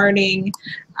regarding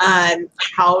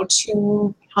how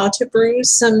to brew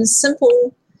some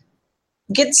simple,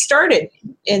 get started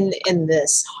in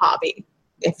this hobby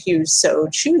if you so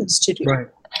choose to do. Right.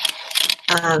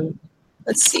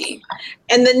 Let's see.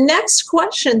 And the next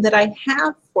question that I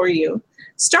have for you,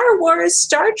 Star Wars,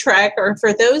 Star Trek, or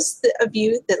for those of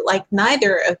you that like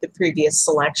neither of the previous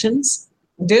selections,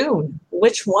 Dune.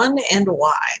 Which one and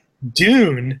why?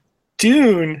 Dune.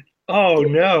 Oh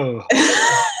no.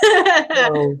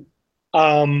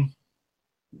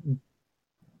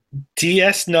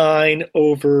 DS9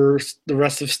 over the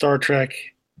rest of Star Trek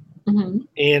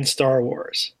and Star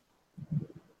Wars.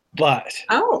 But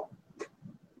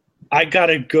I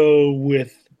gotta go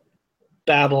with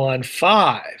Babylon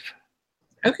 5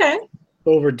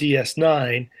 over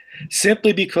DS9,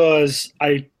 simply because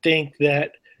I think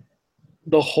that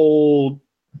the whole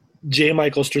J.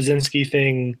 Michael Straczynski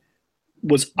thing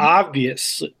was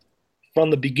obvious from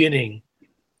the beginning,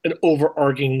 an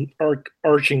overarching arc,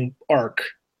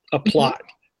 a plot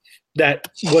that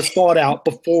was thought out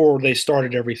before they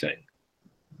started everything.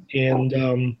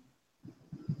 And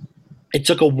it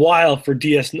took a while for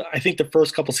DS9. I think the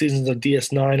first couple seasons of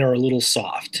DS9 are a little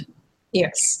soft.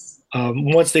 Yes.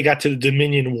 Once they got to the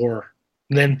Dominion War,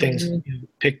 then things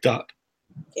picked up.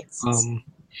 Yes.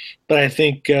 But I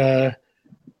think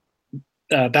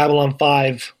Babylon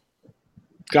 5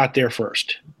 got there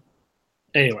first.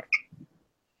 Anyway.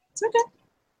 It's okay.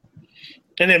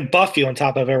 And then Buffy on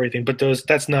top of everything, but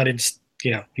that's not in,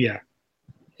 yeah.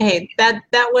 Hey,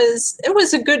 it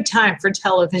was a good time for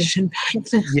television back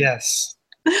then. Yes.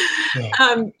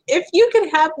 Yeah. If you could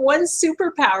have one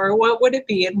superpower, what would it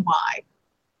be and why?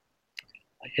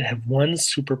 I could have one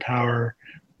superpower,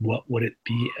 what would it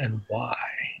be and why?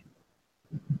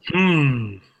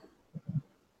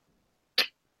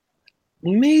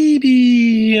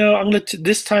 Maybe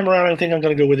this time around I think I'm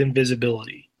gonna go with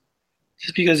invisibility.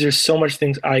 Just because there's so much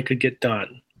things I could get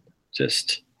done.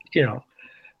 Just,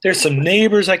 there's some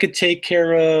neighbors I could take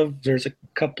care of. There's a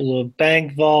couple of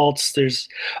bank vaults. You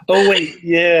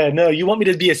want me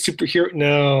to be a superhero?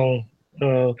 No.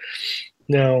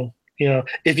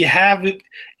 If you have it,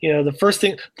 the first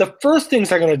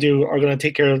things I'm going to do are going to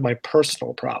take care of my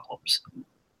personal problems.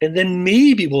 And then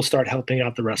maybe we'll start helping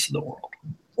out the rest of the world.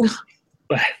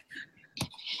 But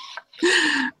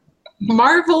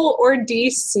Marvel or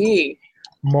DC?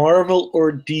 Marvel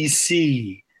or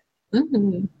DC?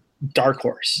 Mm-hmm. Dark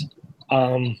Horse.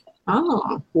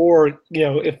 Or,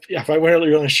 if I were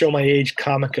really going to show my age,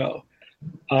 Comico.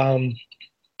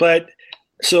 But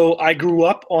so I grew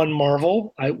up on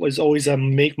Marvel. I was always a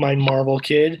Make Mine Marvel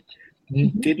kid.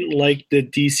 Didn't like the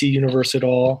DC universe at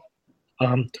all.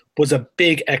 was a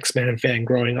big X-Men fan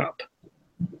growing up.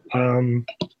 And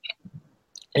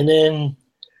then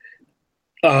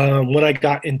when I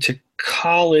got into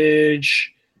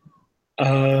college,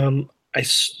 I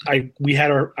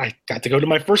got to go to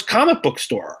my first comic book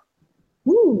store.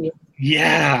 Ooh.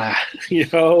 Yeah,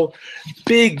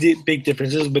 big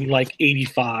difference. This has been like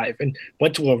 85, and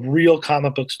went to a real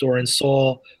comic book store and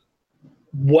saw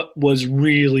what was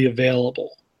really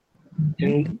available.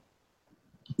 And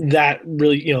that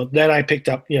really, then I picked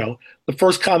up, the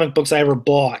first comic books I ever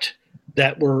bought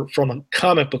that were from a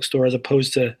comic book store as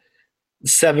opposed to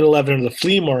 7-Eleven or the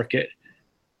flea market,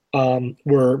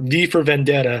 were V for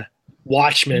Vendetta,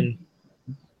 Watchmen,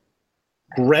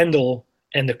 Grendel,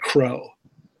 and The Crow.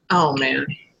 Oh man!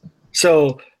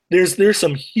 So there's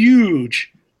some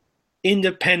huge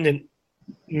independent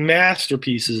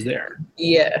masterpieces there.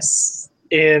 Yes.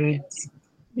 And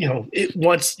it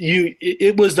was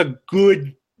a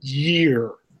good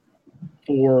year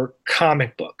for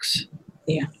comic books.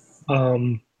 Yeah.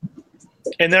 And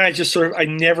then I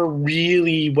never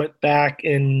really went back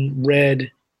and read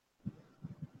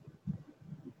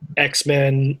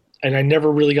X-Men, and I never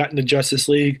really got into Justice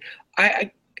League.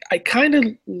 I kind of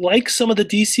like some of the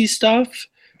DC stuff.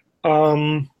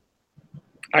 I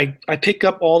pick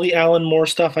up all the Alan Moore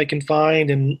stuff I can find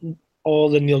and all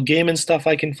the Neil Gaiman stuff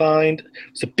I can find. I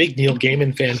was a big Neil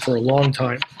Gaiman fan for a long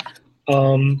time.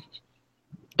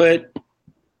 But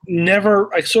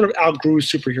I sort of outgrew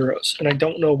superheroes, and I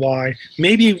don't know why.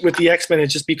 Maybe with the X-Men,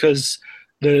 it's just because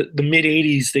the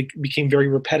mid-'80s, they became very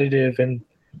repetitive and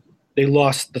they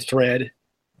lost the thread.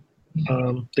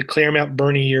 The Claremont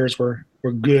Burney years were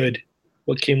good.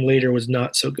 What came later was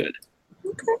not so good.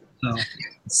 Okay. So.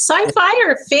 Sci-fi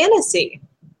or fantasy?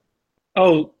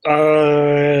 Oh,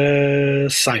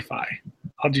 sci-fi.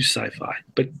 I'll do sci-fi,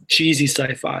 but cheesy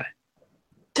sci-fi.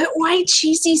 But why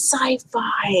cheesy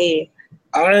sci-fi?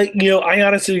 I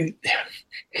honestly,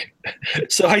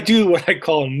 so I do what I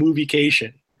call a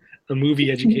moviecation, a movie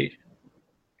education.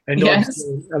 I know Yes.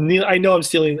 I'm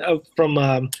stealing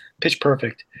from Pitch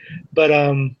Perfect, but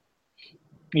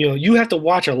you have to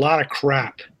watch a lot of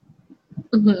crap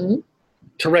Mm-hmm.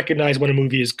 to recognize when a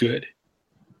movie is good.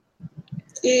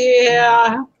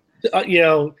 Yeah.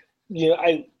 I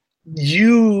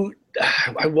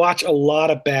watch a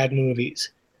lot of bad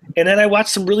movies, and then I watch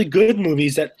some really good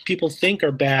movies that people think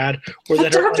are bad or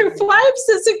that Dr. Phibes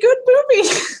is a good movie.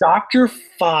 Dr.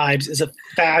 Phibes is a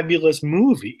fabulous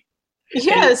movie.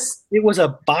 Yes. It was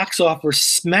a box office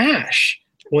smash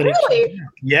when Really? it came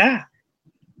out. Yeah.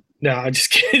 No, I'm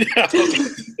just kidding.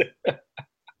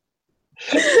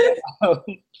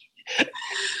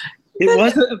 It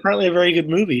wasn't apparently a very good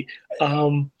movie. But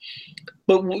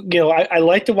I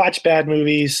like to watch bad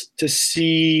movies to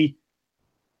see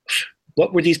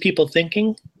what were these people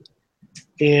thinking.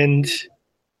 And,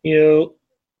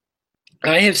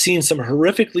 I have seen some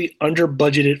horrifically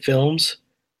under-budgeted films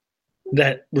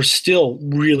that were still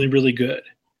really, really good.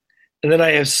 And then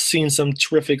I have seen some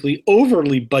terrifically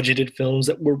overly budgeted films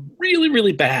that were really,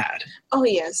 really bad. Oh,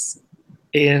 yes.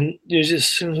 And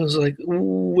it was like,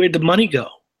 where'd the money go?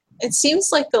 It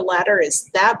seems like the latter is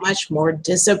that much more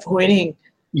disappointing.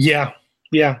 Yeah.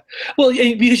 Well,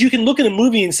 because you can look at a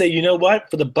movie and say, you know what?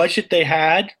 For the budget they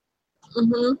had,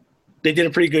 Mm-hmm. they did a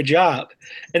pretty good job.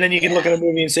 And then you can look at a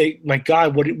movie and say, my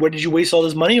God, what did you waste all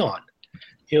this money on?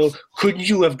 Couldn't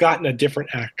you have gotten a different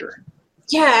actor?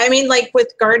 Yeah, I mean, like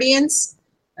with Guardians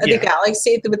of Yeah. the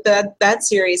Galaxy, with that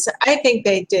series, I think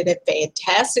they did a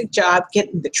fantastic job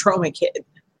getting the Troma kid.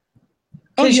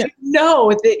 Oh, Because yeah. you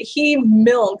know that he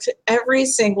milked every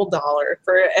single dollar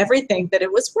for everything that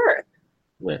it was worth.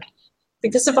 Yeah.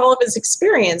 Because of all of his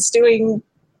experience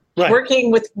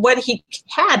working with what he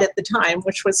had at the time,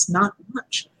 which was not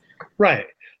much. Right.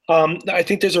 I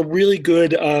think there's a really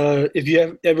good, if you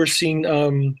have ever seen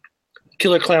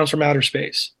Killer Clowns from Outer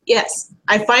Space. Yes,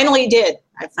 I finally did.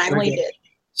 Okay. did.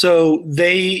 So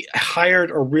they hired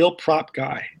a real prop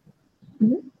guy.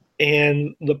 Mhm.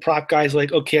 And the prop guy's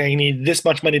like, okay, I need this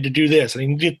much money to do this. And I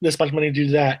need this much money to do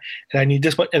that. And I need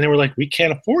this much. And they were like, we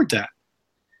can't afford that.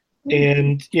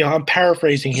 And, I'm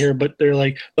paraphrasing here, but they're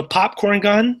like, the popcorn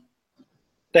gun,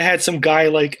 they had some guy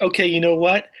like, okay, you know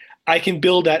what? I can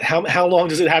build that. How long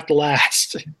does it have to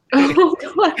last? Oh,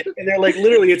 God. And they're like,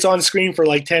 literally, it's on screen for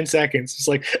like 10 seconds. It's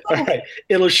like, all right,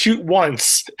 it'll shoot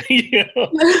once.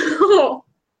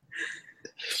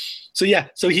 So, yeah.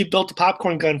 So he built a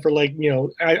popcorn gun for like,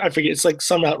 I forget. It's like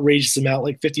some outrageous amount,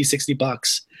 like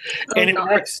 $50-$60. And it God.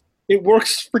 works. It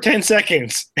works for 10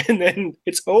 seconds. And then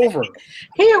it's over.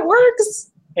 Hey, it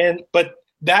works. But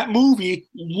that movie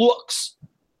looks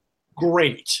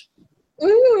great.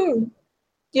 Mm.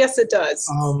 Yes, it does.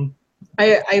 Um,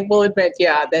 I will admit,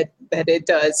 yeah, that it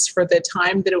does for the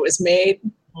time that it was made.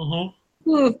 mhm.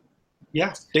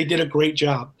 Yeah, they did a great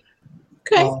job.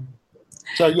 Okay.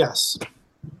 So yes,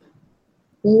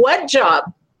 What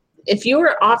job, if you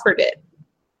were offered it,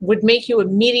 would make you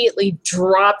immediately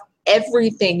drop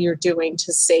everything you're doing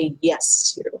to say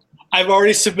yes to? I've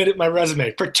already submitted my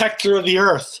resume. Protector of the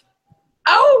Earth.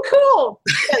 Oh, cool.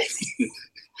 Yes.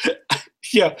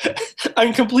 Yeah,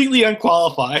 I'm completely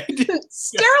unqualified.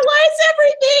 Sterilize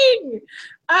everything.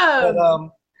 But,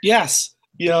 yes,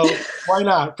 why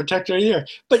not? Protector of the Earth.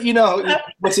 But,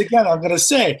 once again, I'm going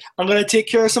to take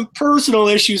care of some personal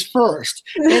issues first,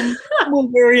 and we'll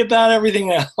worry about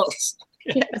everything else.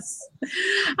 Yes.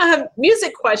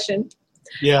 Music question.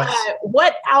 Yes.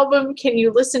 What album can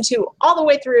you listen to all the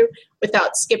way through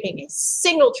without skipping a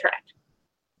single track?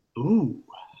 Ooh.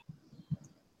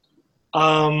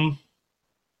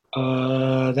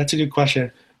 That's a good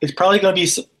question. It's probably going to be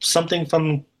something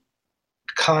from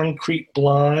Concrete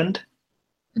Blonde.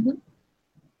 Mhm.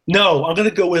 No, I'm going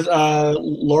to go with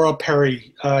Laura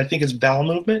Perry. I think it's Bowel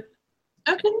Movement.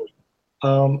 Okay.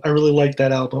 I really like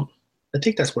that album. I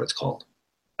think that's what it's called.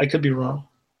 I could be wrong.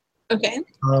 Okay.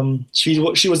 She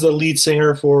was the lead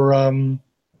singer for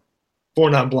Four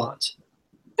Non-Blondes.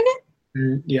 Okay.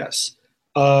 Yes.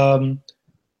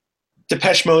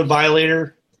 Depeche Mode,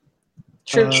 Violator.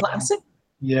 True classic.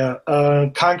 Yeah.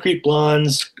 Concrete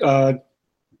Blondes.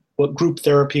 Group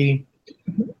Therapy.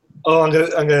 Oh, I'm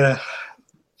gonna.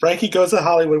 Frankie Goes to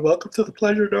Hollywood. Welcome to the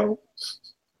Pleasure Dome.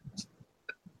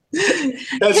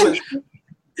 That's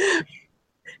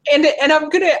and I'm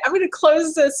gonna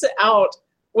close this out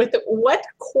with, what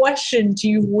question do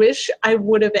you wish I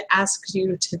would have asked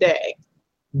you today?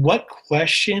 What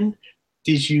question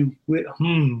did you? Where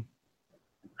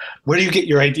do you get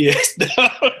your ideas?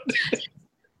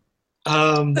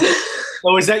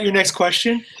 Oh, is that your next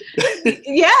question?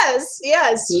 Yes,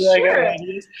 sure.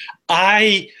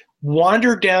 I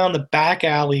wander down the back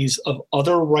alleys of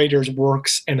other writers'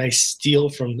 works and I steal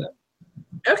from them.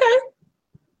 Okay.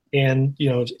 And,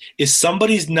 if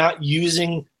somebody's not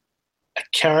using a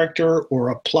character or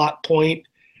a plot point,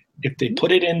 if they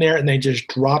put it in there and they just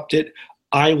dropped it,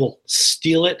 I will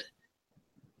steal it,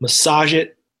 massage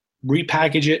it,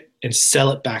 repackage it, and sell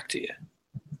it back to you.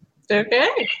 Okay.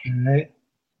 All right.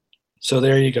 So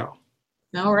there you go.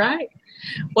 All right.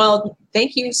 Well,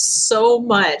 thank you so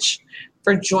much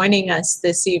for joining us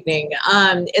this evening.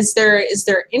 Is there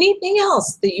anything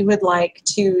else that you would like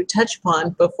to touch upon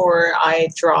before I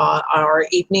draw our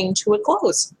evening to a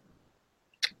close?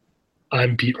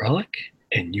 I'm Pete Rollick,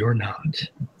 and you're not.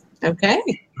 Okay.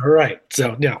 All right.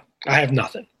 So, no, I have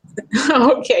nothing.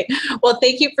 Okay. Well,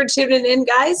 thank you for tuning in,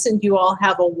 guys, and you all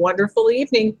have a wonderful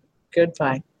evening.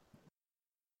 Goodbye.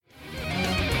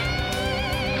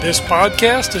 This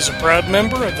podcast is a proud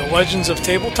member of the Legends of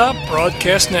Tabletop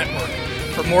Broadcast Network.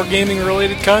 For more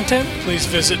gaming-related content, please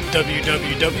visit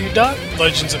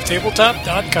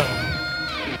www.legendsoftabletop.com.